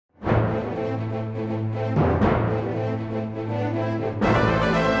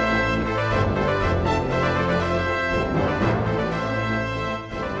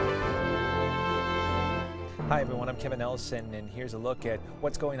Hi everyone, I'm Kevin Ellison, and here's a look at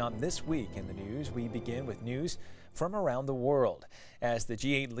what's going on this week in the news. We begin with news from around the world as the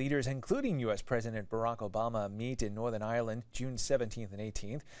G8 leaders, including U.S. President Barack Obama, meet in Northern Ireland June 17th and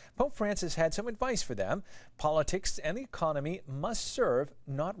 18th. Pope Francis had some advice for them. Politics and the economy must serve,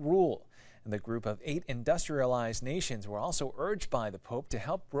 not rule. And the group of 8 industrialized nations were also urged by the Pope to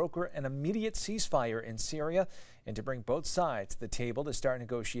help broker an immediate ceasefire in Syria and to bring both sides to the table to start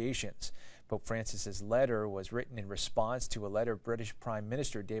negotiations. Pope Francis's letter was written in response to a letter British Prime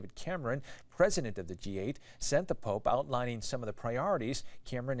Minister David Cameron, president of the G8, sent the Pope outlining some of the priorities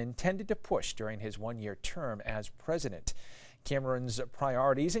Cameron intended to push during his one-year term as president. Cameron's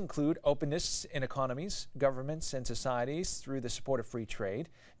priorities include openness in economies, governments, and societies through the support of free trade,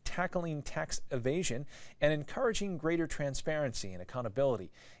 tackling tax evasion, and encouraging greater transparency and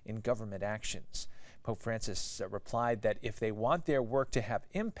accountability in government actions. Pope Francis replied that if they want their work to have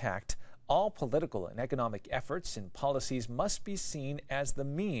impact, all political and economic efforts and policies must be seen as the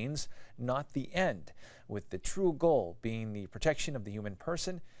means, not the end, with the true goal being the protection of the human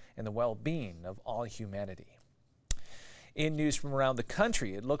person and the well-being of all humanity. In news from around the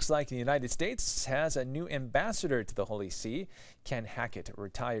country, it looks like the United States has a new ambassador to the Holy See. Ken Hackett, a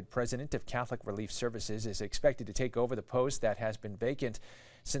retired president of Catholic Relief Services, is expected to take over the post that has been vacant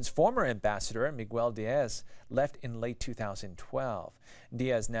since former ambassador Miguel Diaz left in late 2012.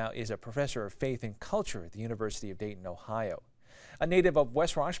 Diaz now is a professor of faith and culture at the University of Dayton, Ohio. A native of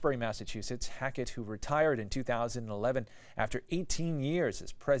West Roxbury, Massachusetts, Hackett, who retired in 2011 after 18 years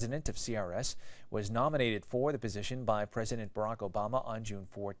as president of CRS, was nominated for the position by President Barack Obama on June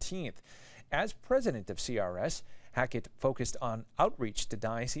 14th. As president of CRS, Hackett focused on outreach to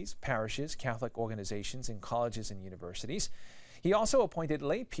dioceses, parishes, Catholic organizations, and colleges and universities. He also appointed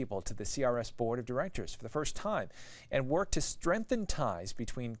lay people to the CRS Board of Directors for the first time and worked to strengthen ties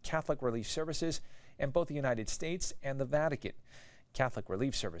between Catholic Relief Services and both the United States and the Vatican. Catholic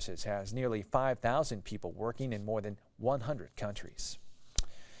Relief Services has nearly 5,000 people working in more than 100 countries.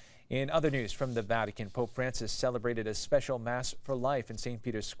 In other news from the Vatican, Pope Francis celebrated a special Mass for Life in St.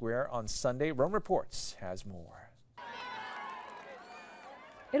 Peter's Square on Sunday. Rome Reports has more.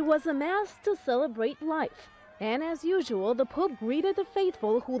 It was a Mass to celebrate life. And as usual, the Pope greeted the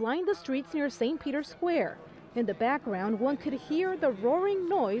faithful who lined the streets near St. Peter's Square. In the background, one could hear the roaring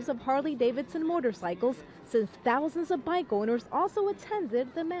noise of Harley-Davidson motorcycles, since thousands of bike owners also attended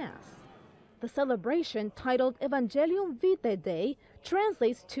the Mass. The celebration, titled Evangelium Vitae Day,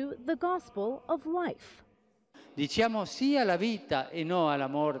 translates to the Gospel of Life. Diciamo sì alla vita e no alla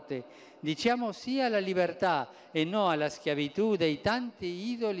morte. Diciamo sì alla libertà e no alla schiavitù dei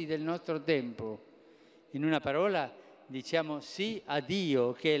tanti idoli del nostro tempo. In una parola, diciamo sì a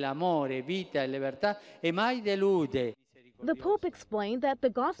Dio, che è l'amore, vita e libertà e mai delude. The Pope explained that the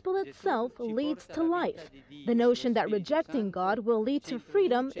gospel itself leads to life. The notion that rejecting God will lead to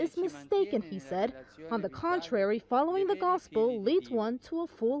freedom is mistaken, he said. On the contrary, following the gospel leads one to a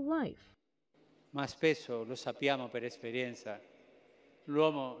full life. Ma spesso, lo sappiamo per esperienza,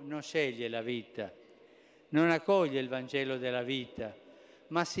 l'uomo non sceglie la vita, non accoglie il Vangelo della vita,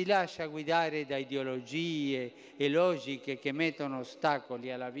 ma si lascia guidare da ideologie e logiche che mettono ostacoli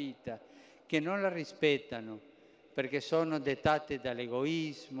alla vita, che non la rispettano, perché sono dettate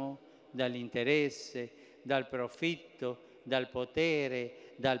dall'egoismo, dall'interesse, dal profitto, dal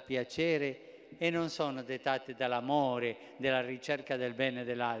potere, dal piacere e non sono dettate dall'amore, dalla ricerca del bene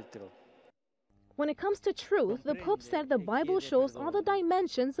dell'altro. When it comes to truth, the Pope said the Bible shows all the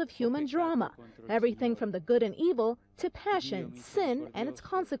dimensions of human drama, everything from the good and evil to passion, sin, and its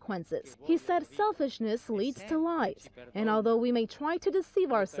consequences. He said selfishness leads to lies, and although we may try to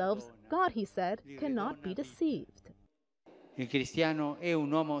deceive ourselves, God, he said, cannot be deceived. Il cristiano è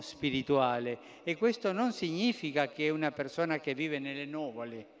un uomo spirituale e questo non significa che è una persona che vive nelle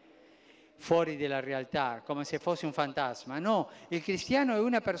nuvole, fuori della realtà, come se fosse un fantasma. No, il cristiano è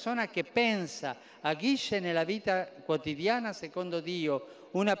una persona che pensa, agisce nella vita quotidiana secondo Dio,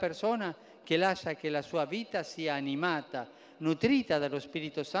 una persona che lascia che la sua vita sia animata, nutrita dallo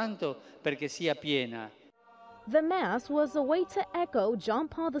Spirito Santo perché sia piena. The Mass was a way to echo John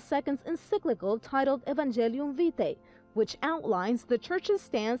Paul II's encyclical titled Evangelium Vitae, which outlines the Church's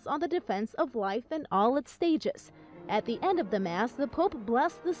stance on the defense of life in all its stages. At the end of the Mass, the Pope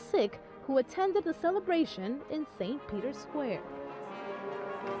blessed the sick who attended the celebration in St. Peter's Square.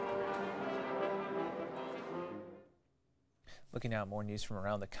 Looking at more news from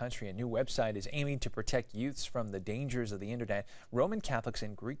around the country, a new website is aiming to protect youths from the dangers of the internet. Roman Catholics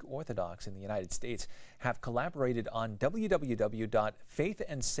and Greek Orthodox in the United States have collaborated on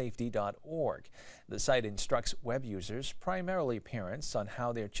www.faithandsafety.org. The site instructs web users, primarily parents, on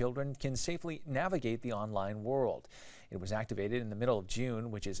how their children can safely navigate the online world. It was activated in the middle of June,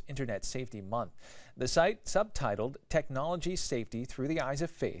 which is Internet Safety Month. The site, subtitled Technology Safety Through the Eyes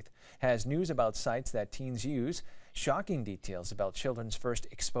of Faith, has news about sites that teens use, shocking details about children's first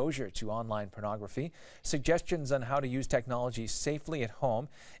exposure to online pornography, suggestions on how to use technology safely at home,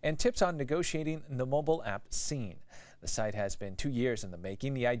 and tips on negotiating the mobile app scene. The site has been 2 years in the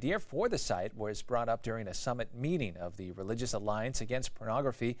making. The idea for the site was brought up during a summit meeting of the Religious Alliance Against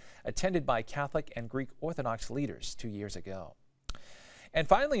Pornography, attended by Catholic and Greek Orthodox leaders 2 years ago. And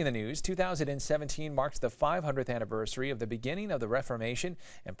finally in the news, 2017 marks the 500th anniversary of the beginning of the Reformation,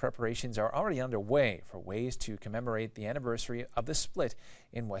 and preparations are already underway for ways to commemorate the anniversary of the split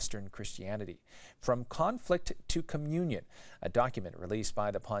in Western Christianity. From Conflict to Communion, a document released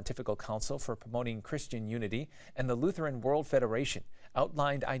by the Pontifical Council for Promoting Christian Unity and the Lutheran World Federation,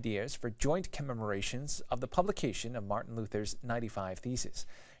 outlined ideas for joint commemorations of the publication of Martin Luther's 95 Theses,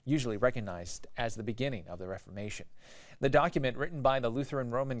 usually recognized as the beginning of the Reformation. The document, written by the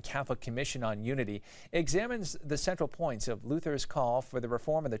Lutheran Roman Catholic Commission on Unity, examines the central points of Luther's call for the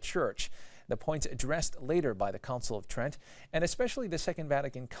reform of the Church, the points addressed later by the Council of Trent, and especially the Second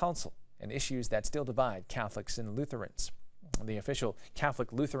Vatican Council, and issues that still divide Catholics and Lutherans. The official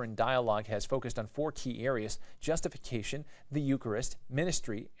Catholic-Lutheran dialogue has focused on 4 key areas: justification, the Eucharist,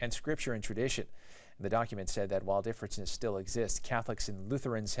 ministry, and Scripture and tradition. The document said that while differences still exist, Catholics and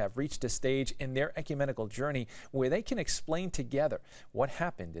Lutherans have reached a stage in their ecumenical journey where they can explain together what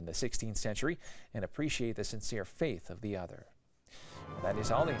happened in the 16th century and appreciate the sincere faith of the other. Well, that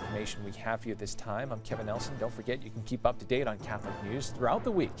is all the information we have for you at this time. I'm Kevin Nelson. Don't forget you can keep up to date on Catholic news throughout the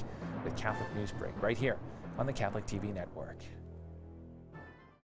week with Catholic Newsbreak right here on the Catholic TV Network.